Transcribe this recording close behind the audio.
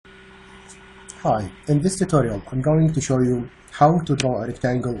Hi, in this tutorial I'm going to show you how to draw a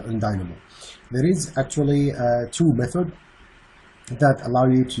rectangle in Dynamo. There is actually two methods that allow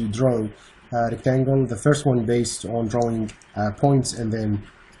you to draw a rectangle. The first one based on drawing points and then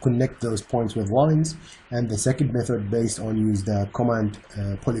connect those points with lines, and the second method based on use the command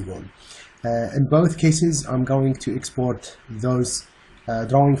Polygon. In both cases I'm going to export those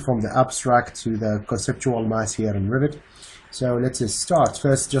drawing from the abstract to the conceptual mass here in Revit. So let's start.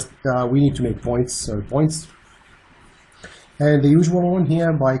 First, we need to make points. So points, and the usual one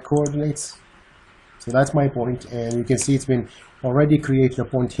here by coordinates. So that's my point, and you can see it's been already created a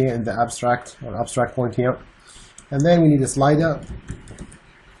point here in the abstract, or abstract point here. And then we need a slider,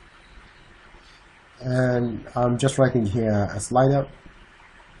 and I'm just writing here a slider.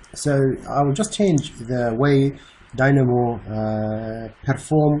 So I will just change the way Dynamo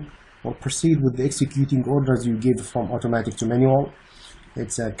perform or proceed with the executing orders you give from automatic to manual.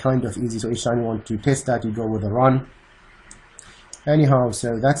 It's kind of easy, so each time you want to test that you go with a run. Anyhow,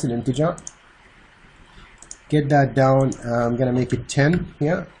 so that's an integer. Get that down. I'm gonna make it 10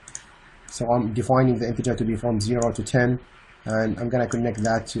 here, so I'm defining the integer to be from 0 to 10, and I'm gonna connect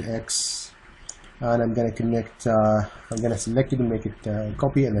that to x, and I'm gonna connect I'm gonna select it and make it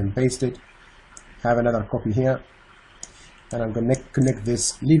copy and then paste it. Have another copy here, and I'm going to connect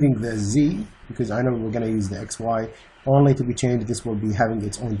this, leaving the z, because I know we're going to use the xy only to be changed. This will be having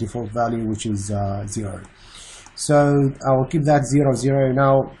its own default value, which is 0. So I will keep that 0, 0.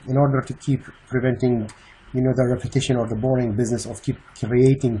 Now, in order to keep preventing, the repetition or the boring business of keep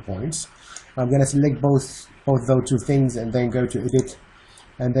creating points, I'm going to select both those two things and then go to edit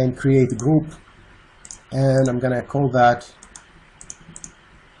and then create a group, and I'm going to call that,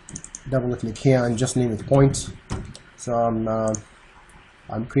 double click here and just name it point. So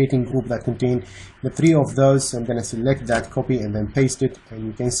I'm creating a group that contain the three of those. I'm going to select that, copy, and then paste it. And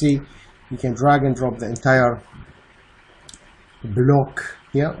you can see you can drag and drop the entire block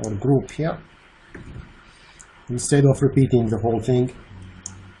here or group here instead of repeating the whole thing.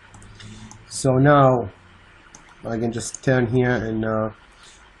 So now I can just turn here and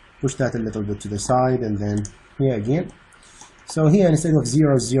push that a little bit to the side, and then here again. So here, instead of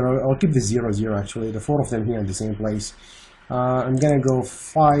 0, 0, I'll keep the 0, 0 actually, the four of them here in the same place. I'm gonna go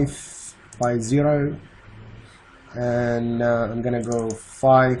 5 by 0, and I'm gonna go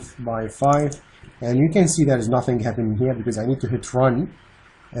 5 by 5, and you can see there is nothing happening here because I need to hit run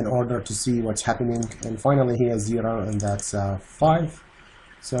in order to see what's happening. And finally here 0, and that's 5.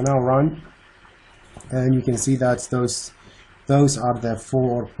 So now run, and you can see that those are the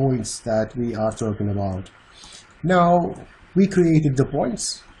 4 points that we are talking about. Now we created the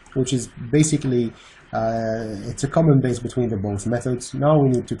points, which is basically it's a common base between the both methods. Now we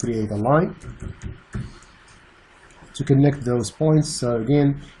need to create a line to connect those points. So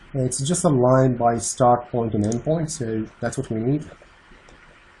again, it's just a line by start point and end point, so that's what we need.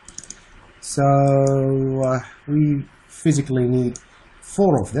 So we physically need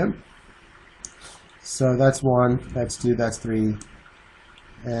 4 of them. So that's 1, that's 2, that's 3,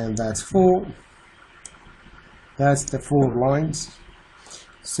 and that's 4. That's the 4 lines.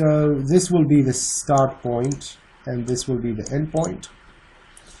 So this will be the start point, and this will be the end point.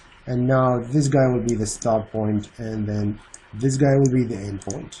 And now this guy will be the start point, and then this guy will be the end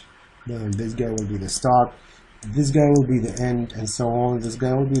point. Then this guy will be the start, this guy will be the end, and so on. This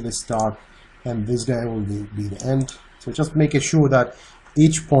guy will be the start, and this guy will be the end. So just making sure that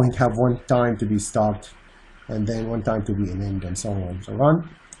each point have one time to be start, and then one time to be an end, and so on. So run.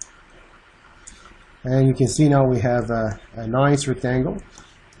 And you can see now we have a nice rectangle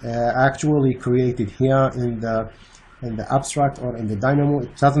actually created here in the abstract or in the Dynamo.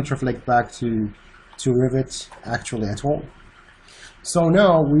 It doesn't reflect back to Revit actually at all. So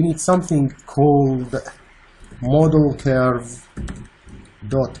now we need something called model curve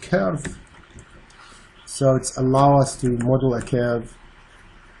dot curve. So it's allow us to model a curve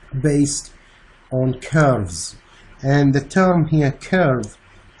based on curves, and the term here curve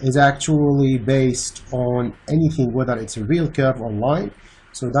is actually based on anything, whether it's a real curve or line.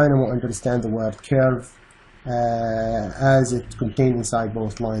 So Dynamo understands the word curve as it contains inside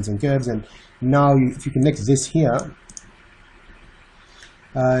both lines and curves. And now if you connect this here,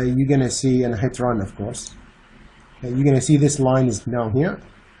 you're gonna see, and hit run of course, you're gonna see this line is now here,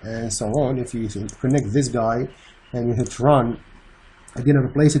 and so on. If you connect this guy and you hit run, I'm gonna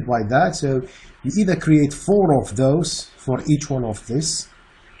replace it by that. So you either create 4 of those for each one of this,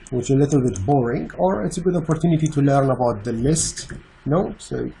 which is a little bit boring, or it's a good opportunity to learn about the list.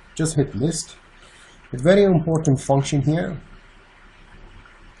 So just hit list. A very important function here.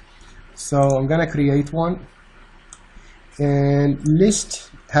 So I'm gonna create one, and list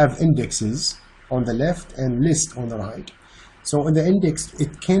have indexes. on the left and list on the right. So in the index,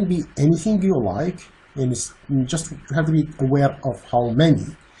 it can be anything you like, and you just have to be aware of how many.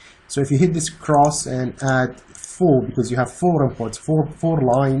 So if you hit this cross and add 4, because you have 4 inputs, four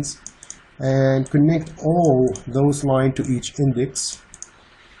lines, and connect all those lines to each index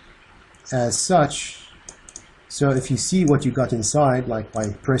as such. So if you see what you got inside, like by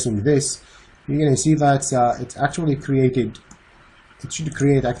pressing this, you're going to see that it's actually created, it should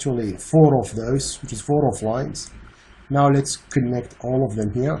create actually 4 of those, which is 4 of lines. Now let's connect all of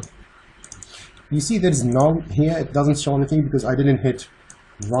them here. You see there's none here, it doesn't show anything because I didn't hit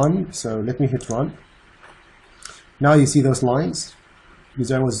run, so let me hit run. Now you see those lines,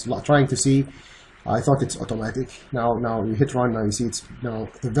 because I was trying to see, I thought it's automatic. Now you hit run, now you see it's, now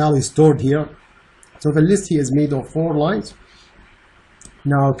the value is stored here. So the list here is made of 4 lines.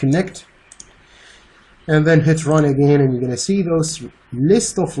 Now connect, and then hit run again, and you're going to see those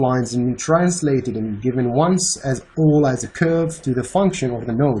list of lines and translated and given once as all as a curve to the function of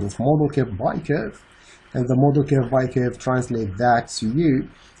the node of model curve by curve, and the model curve by curve translate that to you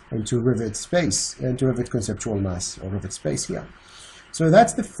into Revit space, into Revit conceptual mass or Revit space here. So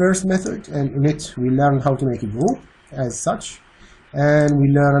that's the first method, and in it we learned how to make a group as such, and we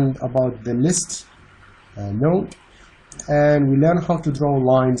learned about the list node, and we learn how to draw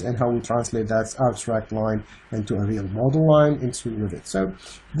lines and how we translate that abstract line into a real model line into Revit. So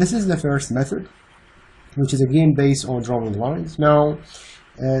this is the first method, which is again based on drawing lines. Now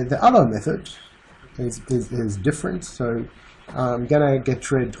the other method is different, so I'm gonna get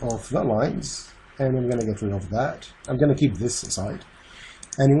rid of the lines, and I'm gonna get rid of that. I'm gonna keep this aside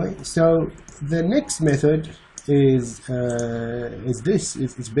anyway. So the next method is this.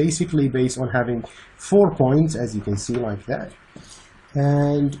 It's basically based on having 4 points, as you can see, like that.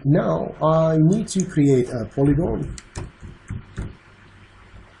 And now I need to create a polygon,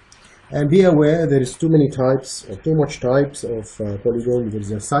 and be aware there is too many types, or too much types of polygon. There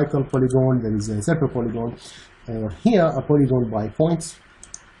is a cycle polygon, there is a circle polygon, here a polygon by points,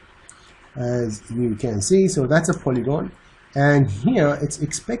 as you can see. So that's a polygon, and here it's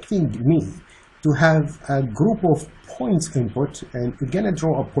expecting me to have a group of points input, and we're gonna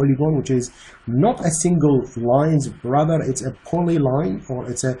draw a polygon which is not a single lines, rather it's a polyline, or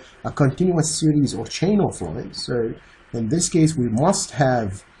it's a continuous series or chain of lines. So in this case we must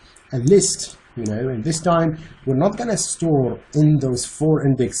have a list, you know, and this time we're not gonna store in those 4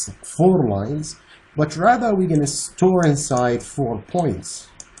 index 4 lines, but rather we're gonna store inside 4 points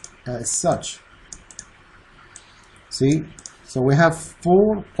as such. See, so we have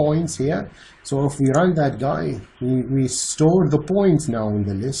 4 points here. So if we run that guy, we store the points now in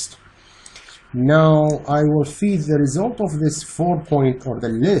the list. Now I will feed the result of this 4 point or the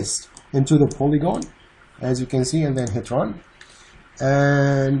list into the polygon, as you can see, and then hit run.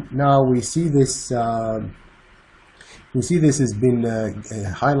 And now we see this has been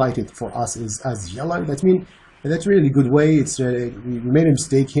highlighted for us as yellow. That means that's really good way. It's we made a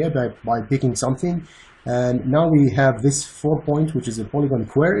mistake here by picking something. And now we have this 4 point, which is a polygon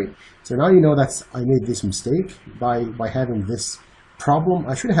query. So now you know that I made this mistake by having this problem.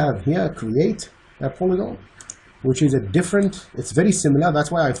 I should have here create a polygon, which is a different, it's very similar. That's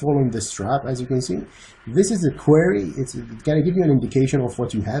why I fall in this trap. As you can see, this is a query. It's going to give you an indication of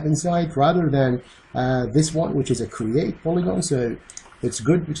what you have inside, rather than this one, which is a create polygon. So it's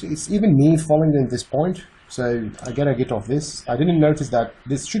good. It's even me falling in this point. So I gotta get off this. I didn't notice that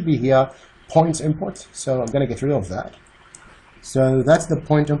this should be here points input, so I'm going to get rid of that. So that's the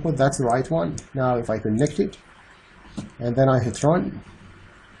point input, that's the right one. Now if I connect it, and then I hit run,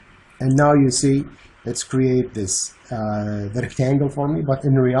 and now you see it's create this the rectangle for me, but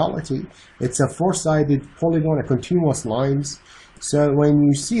in reality it's a 4-sided polygon, a continuous lines. So when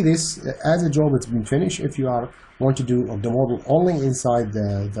you see this as a job, it's been finished. If you want to do the model only inside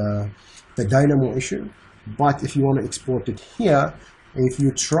the Dynamo issue, but if you want to export it here, if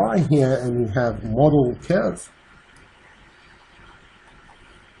you try here and you have model curve,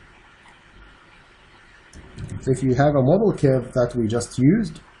 so if you have a model curve that we just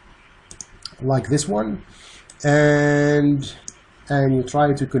used, like this one, and you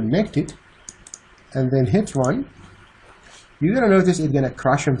try to connect it, and then hit run, you're gonna notice it's gonna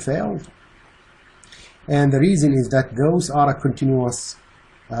crash and fail. And the reason is that those are a continuous,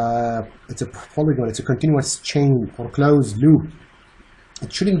 it's a polygon, it's a continuous chain or closed loop.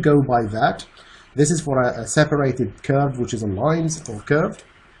 It shouldn't go by that. This is for a separated curve, which is a lines or curved.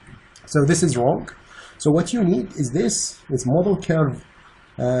 So this is wrong. So what you need is this. It's model curve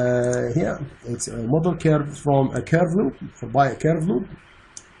here. It's a model curve from a curve loop, or by a curve loop.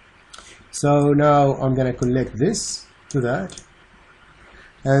 So now I'm going to connect this to that.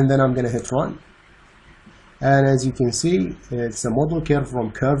 And then I'm going to hit run. And as you can see, it's a model curve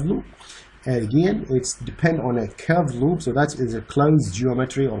from curved loop. And again, it's depend on a curved loop, so that is a closed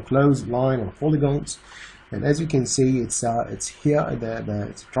geometry or closed line or polygons. And as you can see, it's here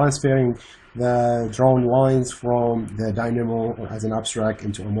it's transferring the drawn lines from the Dynamo as an abstract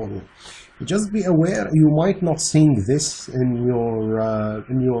into a model. Just be aware, you might not seeing this in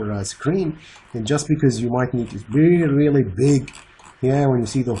your screen, and just because you might need it really big. Yeah, when you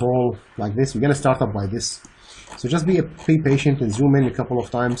see the hole like this, we're gonna start up by this. So just be patient and zoom in a couple of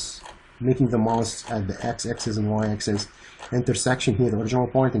times, making the mouse at the x-axis and y-axis intersection here, the original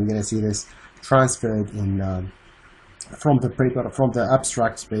point, and you're gonna see this transferred in from the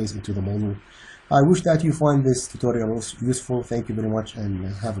abstract space into the model. I wish that you find this tutorial useful. Thank you very much and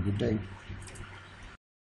have a good day.